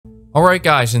Alright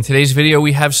guys, in today's video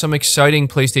we have some exciting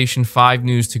PlayStation 5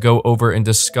 news to go over and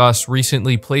discuss.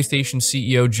 Recently, PlayStation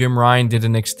CEO Jim Ryan did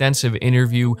an extensive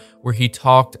interview where he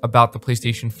talked about the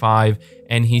PlayStation 5,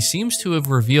 and he seems to have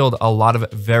revealed a lot of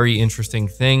very interesting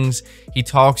things. He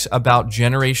talks about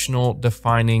generational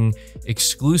defining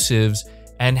exclusives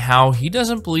and how he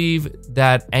doesn't believe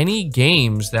that any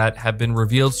games that have been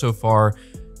revealed so far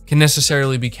can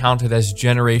necessarily be counted as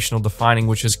generational defining,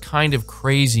 which is kind of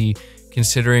crazy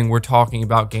considering we're talking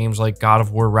about games like God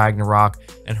of War Ragnarok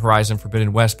and Horizon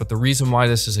Forbidden West. But the reason why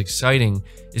this is exciting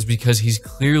is because he's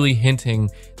clearly hinting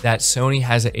that Sony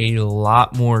has a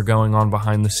lot more going on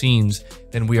behind the scenes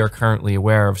than we are currently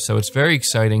aware of. So it's very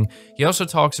exciting. He also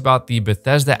talks about the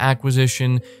Bethesda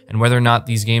acquisition and whether or not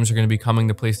these games are going to be coming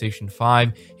to PlayStation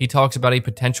 5. He talks about a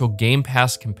potential Game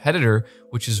Pass competitor,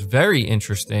 which is very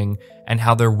interesting, and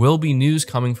how there will be news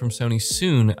coming from Sony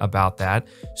soon about that.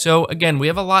 So again, we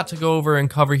have a lot to go over and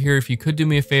cover here. If you could do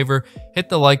me a favor, hit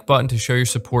the like button to show your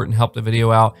support and help the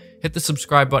video out. Hit the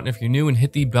subscribe button if you're new, and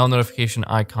hit the bell notification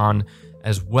icon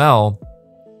as well.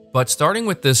 But starting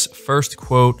with this first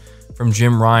quote from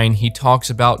Jim Ryan, he talks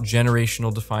about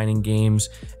generational defining games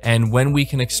and when we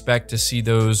can expect to see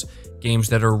those games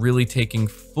that are really taking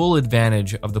full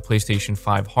advantage of the PlayStation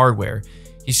 5 hardware.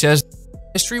 He says,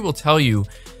 history will tell you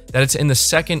that it's in the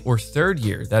second or third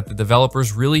year that the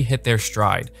developers really hit their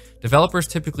stride. Developers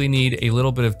typically need a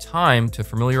little bit of time to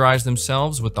familiarize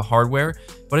themselves with the hardware,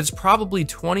 but it's probably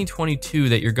 2022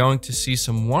 that you're going to see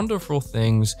some wonderful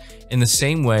things in the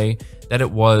same way that it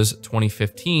was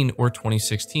 2015 or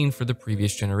 2016 for the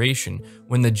previous generation,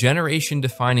 when the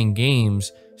generation-defining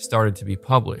games started to be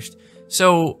published.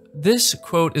 So this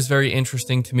quote is very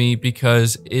interesting to me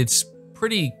because it's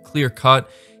pretty clear-cut.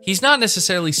 He's not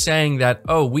necessarily saying that,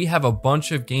 oh, we have a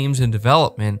bunch of games in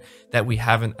development that we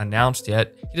haven't announced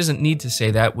yet. He doesn't need to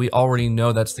say that. We already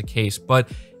know that's the case. But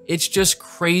it's just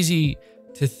crazy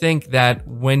to think that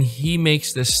when he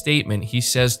makes this statement, he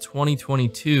says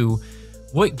 2022,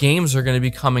 what games are going to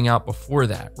be coming out before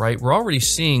that, right? We're already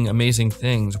seeing amazing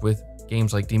things with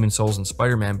games like Demon's Souls and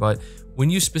Spider-Man, but when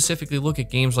you specifically look at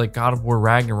games like God of War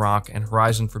Ragnarok and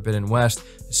Horizon Forbidden West,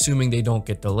 assuming they don't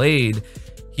get delayed,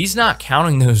 he's not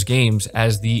counting those games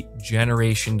as the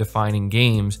generation-defining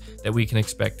games that we can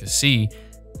expect to see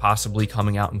possibly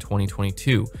coming out in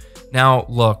 2022. Now,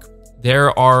 look,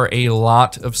 there are a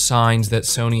lot of signs that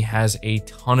Sony has a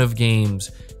ton of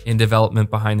games in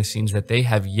development behind the scenes that they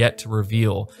have yet to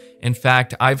reveal. In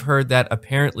fact, I've heard that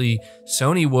apparently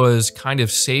Sony was kind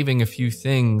of saving a few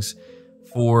things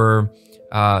for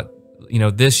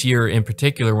this year in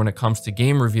particular when it comes to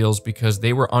game reveals, because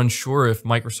they were unsure if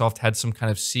Microsoft had some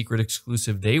kind of secret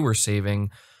exclusive they were saving,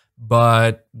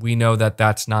 but we know that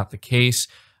that's not the case.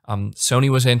 Sony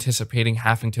was anticipating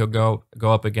having to go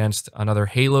up against another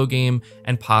Halo game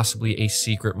and possibly a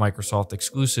secret Microsoft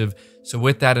exclusive. So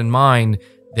with that in mind,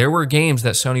 there were games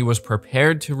that Sony was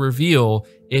prepared to reveal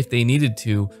if they needed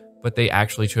to, but they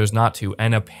actually chose not to.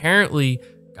 And apparently,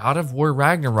 God of War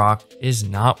Ragnarok is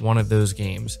not one of those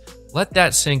games. Let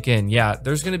that sink in. Yeah,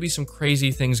 there's going to be some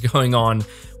crazy things going on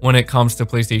when it comes to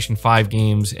PlayStation 5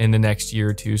 games in the next year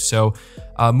or two. So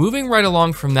moving right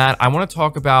along from that, I want to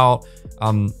talk about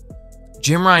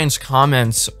Jim Ryan's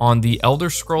comments on the Elder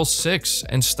Scrolls 6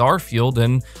 and Starfield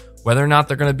and whether or not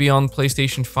they're going to be on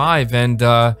PlayStation 5. And,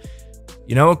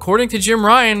 according to Jim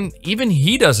Ryan, even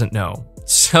he doesn't know.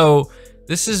 So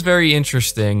this is very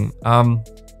interesting.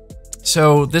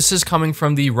 So this is coming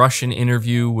from the Russian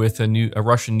interview with a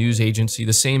Russian news agency,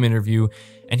 the same interview,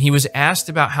 and he was asked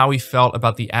about how he felt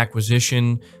about the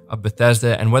acquisition of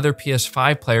Bethesda and whether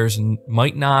PS5 players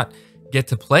might not get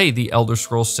to play the Elder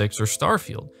Scrolls 6 or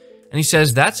Starfield. And he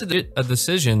says, that's a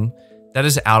decision that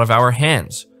is out of our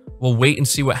hands. We'll wait and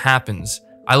see what happens.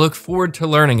 I look forward to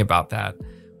learning about that.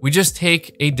 We just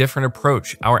take a different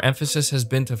approach. Our emphasis has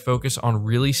been to focus on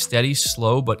really steady,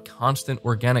 slow, but constant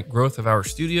organic growth of our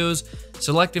studios,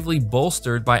 selectively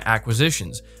bolstered by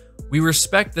acquisitions. We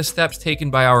respect the steps taken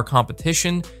by our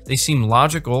competition. They seem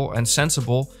logical and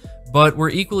sensible, but we're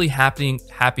equally happy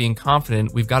and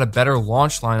confident we've got a better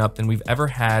launch lineup than we've ever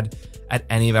had at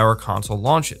any of our console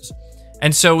launches.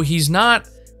 And so he's not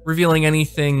revealing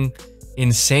anything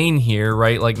insane here,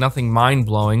 right? Like nothing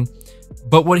mind-blowing.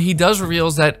 But what he does reveal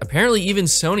is that apparently even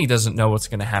Sony doesn't know what's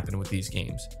going to happen with these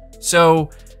games.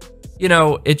 So,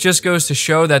 it just goes to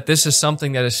show that this is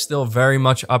something that is still very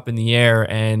much up in the air,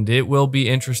 and it will be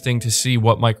interesting to see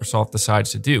what Microsoft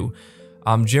decides to do.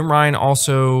 Jim Ryan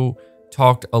also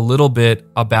talked a little bit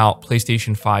about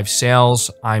PlayStation 5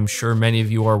 sales. I'm sure many of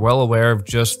you are well aware of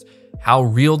just how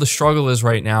real the struggle is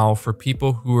right now for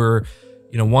people who are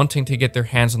wanting to get their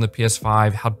hands on the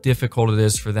PS5, how difficult it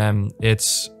is for them.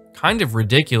 It's kind of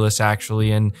ridiculous,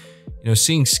 actually. And,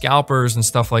 seeing scalpers and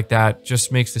stuff like that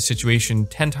just makes the situation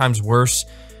 10 times worse.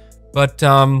 But,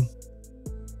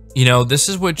 this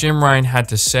is what Jim Ryan had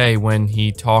to say when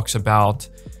he talks about,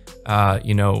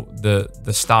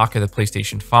 the stock of the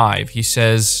PlayStation 5. He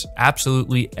says,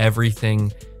 absolutely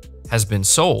everything has been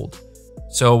sold.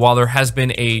 So while there has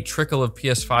been a trickle of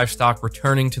PS5 stock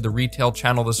returning to the retail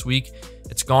channel this week,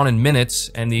 it's gone in minutes,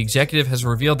 and the executive has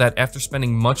revealed that after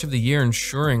spending much of the year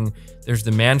ensuring there's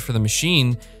demand for the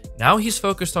machine, now he's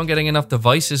focused on getting enough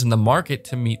devices in the market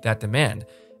to meet that demand.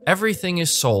 Everything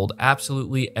is sold.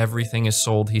 Absolutely everything is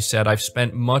sold, he said. I've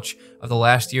spent much of the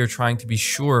last year trying to be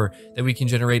sure that we can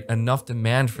generate enough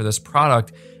demand for this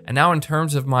product, and now in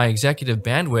terms of my executive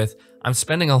bandwidth, I'm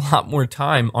spending a lot more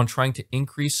time on trying to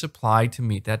increase supply to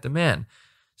meet that demand.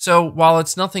 So while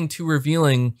it's nothing too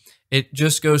revealing, it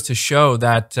just goes to show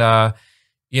that,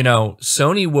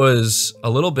 Sony was a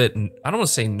little bit, I don't want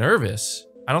to say nervous.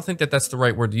 I don't think that that's the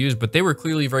right word to use, but they were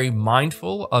clearly very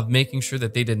mindful of making sure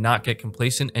that they did not get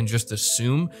complacent and just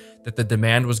assume that the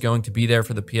demand was going to be there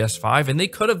for the PS5. And they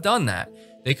could have done that.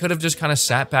 They could have just kind of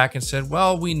sat back and said,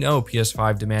 well, we know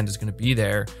PS5 demand is going to be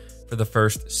there for the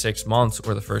first 6 months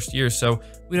or the first year, so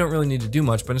we don't really need to do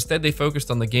much. But instead, they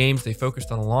focused on the games, they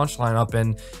focused on the launch lineup,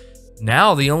 and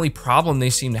now the only problem they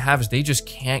seem to have is they just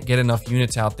can't get enough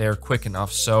units out there quick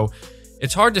enough. So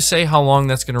it's hard to say how long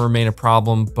that's going to remain a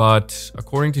problem, but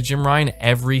according to Jim Ryan,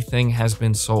 everything has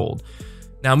been sold.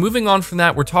 Now, moving on from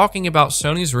that, we're talking about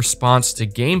Sony's response to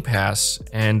Game Pass,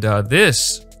 and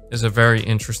this is a very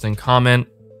interesting comment.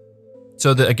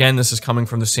 So again, this is coming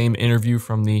from the same interview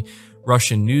from the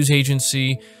Russian news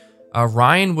agency.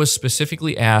 Ryan was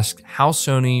specifically asked how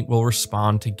Sony will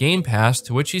respond to Game Pass,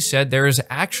 to which he said there is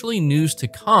actually news to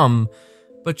come,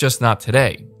 but just not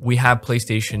today. We have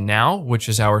PlayStation Now, which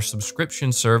is our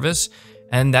subscription service,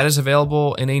 and that is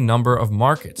available in a number of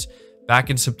markets. Back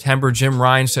in September, Jim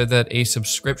Ryan said that a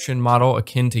subscription model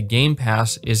akin to Game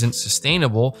Pass isn't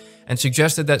sustainable and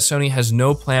suggested that Sony has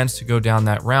no plans to go down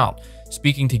that route.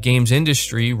 Speaking to games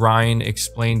industry, Ryan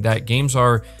explained that games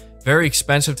are very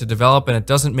expensive to develop and it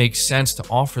doesn't make sense to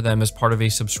offer them as part of a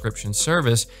subscription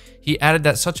service. He added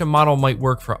that such a model might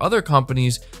work for other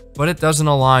companies, but it doesn't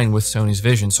align with Sony's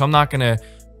vision. So I'm not going to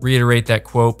reiterate that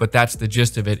quote, but that's the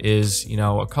gist of it is,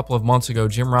 a couple of months ago,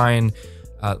 Jim Ryan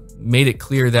made it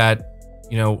clear that,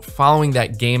 following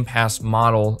that Game Pass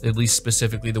model, at least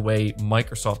specifically the way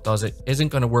Microsoft does it, isn't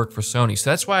going to work for Sony.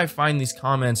 So that's why I find these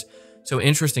comments so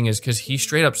interesting, is because he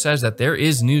straight up says that there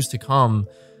is news to come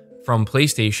from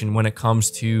PlayStation when it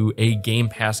comes to a Game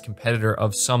Pass competitor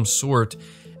of some sort.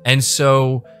 And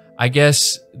so I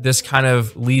guess this kind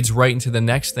of leads right into the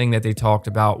next thing that they talked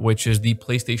about, which is the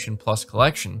PlayStation Plus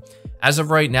collection. As of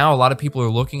right now, a lot of people are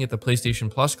looking at the PlayStation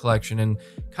Plus collection and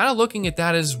kind of looking at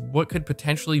that as what could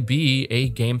potentially be a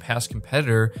Game Pass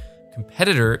competitor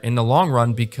in the long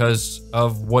run because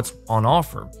of what's on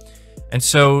offer. And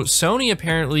so Sony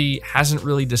apparently hasn't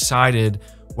really decided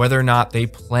whether or not they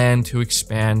plan to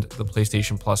expand the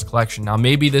PlayStation Plus collection. Now,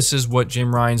 maybe this is what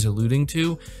Jim Ryan's alluding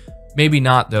to. Maybe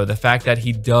not, though. The fact that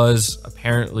he does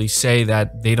apparently say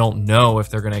that they don't know if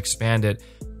they're going to expand it,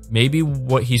 maybe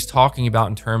what he's talking about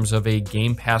in terms of a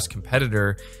Game Pass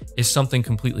competitor is something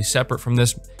completely separate from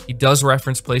this. He does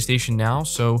reference PlayStation Now,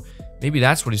 so maybe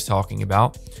that's what he's talking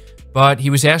about. But he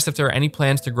was asked if there are any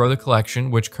plans to grow the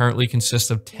collection, which currently consists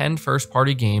of 10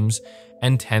 first-party games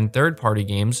and 10 third-party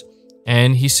games.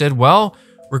 And he said, well,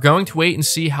 we're going to wait and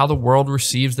see how the world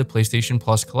receives the PlayStation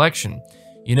Plus collection.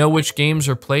 You know which games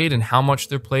are played and how much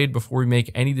they're played before we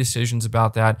make any decisions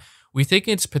about that. We think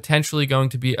it's potentially going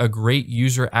to be a great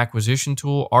user acquisition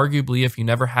tool. Arguably, if you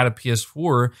never had a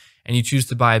PS4 and you choose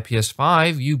to buy a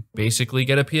PS5, you basically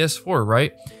get a PS4,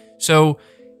 right? So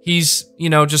he's,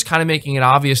 just kind of making it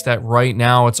obvious that right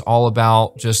now it's all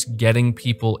about just getting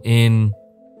people in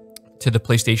to the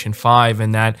PlayStation 5,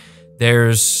 and that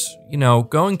there's,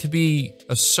 going to be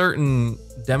a certain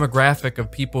demographic of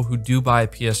people who do buy a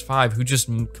PS5 who just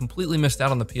completely missed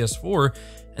out on the PS4,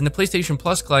 and the PlayStation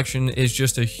Plus collection is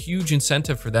just a huge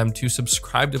incentive for them to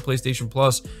subscribe to PlayStation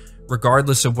Plus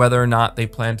regardless of whether or not they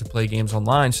plan to play games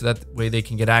online, so that way they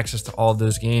can get access to all of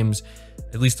those games,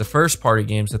 at least the first party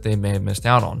games that they may have missed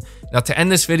out on. Now, to end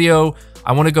this video,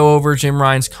 I want to go over Jim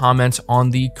Ryan's comments on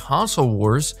the console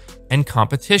wars and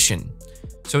competition.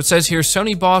 So it says here,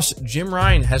 Sony boss Jim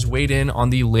Ryan has weighed in on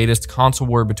the latest console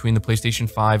war between the PlayStation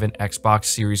 5 and Xbox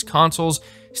Series consoles,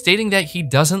 stating that he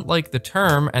doesn't like the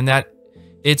term and that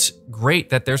it's great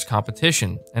that there's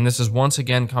competition. And this is once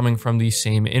again coming from the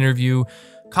same interview.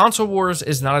 Console wars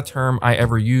is not a term I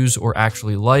ever use or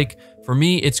actually like. For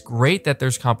me, it's great that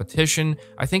there's competition.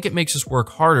 I think it makes us work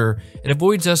harder. It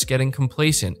avoids us getting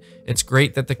complacent. It's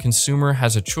great that the consumer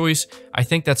has a choice. I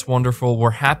think that's wonderful.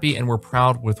 We're happy and we're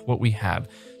proud with what we have.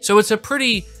 So it's a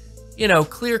pretty,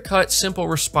 clear-cut, simple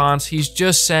response. He's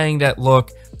just saying that,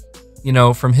 look,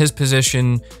 from his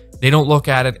position, they don't look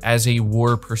at it as a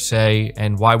war per se,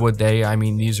 and why would they? I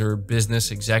mean, these are business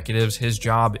executives. His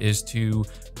job is to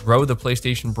grow the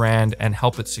PlayStation brand and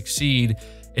help it succeed.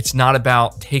 It's not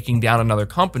about taking down another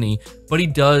company, but he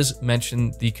does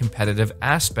mention the competitive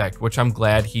aspect, which I'm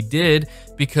glad he did,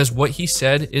 because what he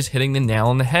said is hitting the nail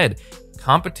on the head.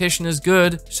 Competition is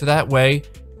good, so that way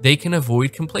they can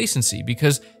avoid complacency,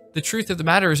 because the truth of the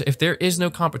matter is, if there is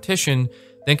no competition,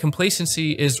 then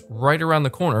complacency is right around the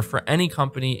corner for any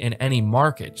company in any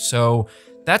market. So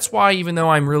that's why, even though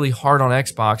I'm really hard on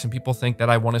Xbox and people think that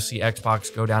I want to see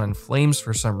Xbox go down in flames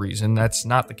for some reason, that's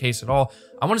not the case at all.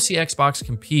 I want to see Xbox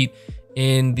compete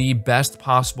in the best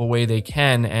possible way they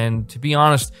can. And to be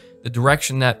honest, the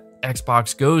direction that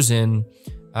Xbox goes in,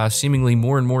 seemingly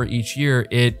more and more each year,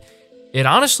 it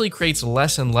honestly creates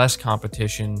less and less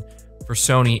competition for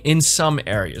Sony in some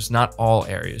areas, not all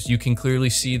areas. You can clearly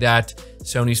see that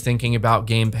Sony's thinking about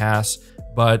Game Pass,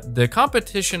 but the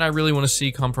competition I really want to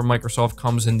see come from Microsoft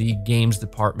comes in the games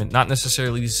department, not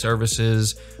necessarily the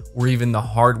services or even the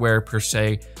hardware per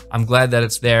se. I'm glad that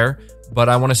it's there, but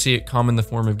I want to see it come in the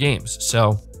form of games.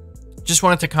 So just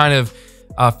wanted to kind of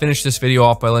finish this video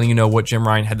off by letting you know what Jim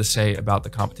Ryan had to say about the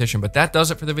competition. But that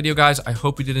does it for the video, guys. I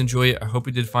hope you did enjoy it. I hope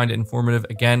you did find it informative.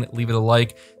 Again, leave it a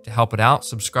like to help it out.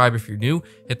 Subscribe if you're new.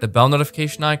 Hit the bell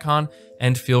notification icon,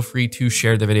 and feel free to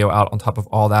share the video out on top of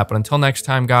all that. But until next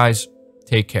time, guys,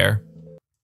 take care.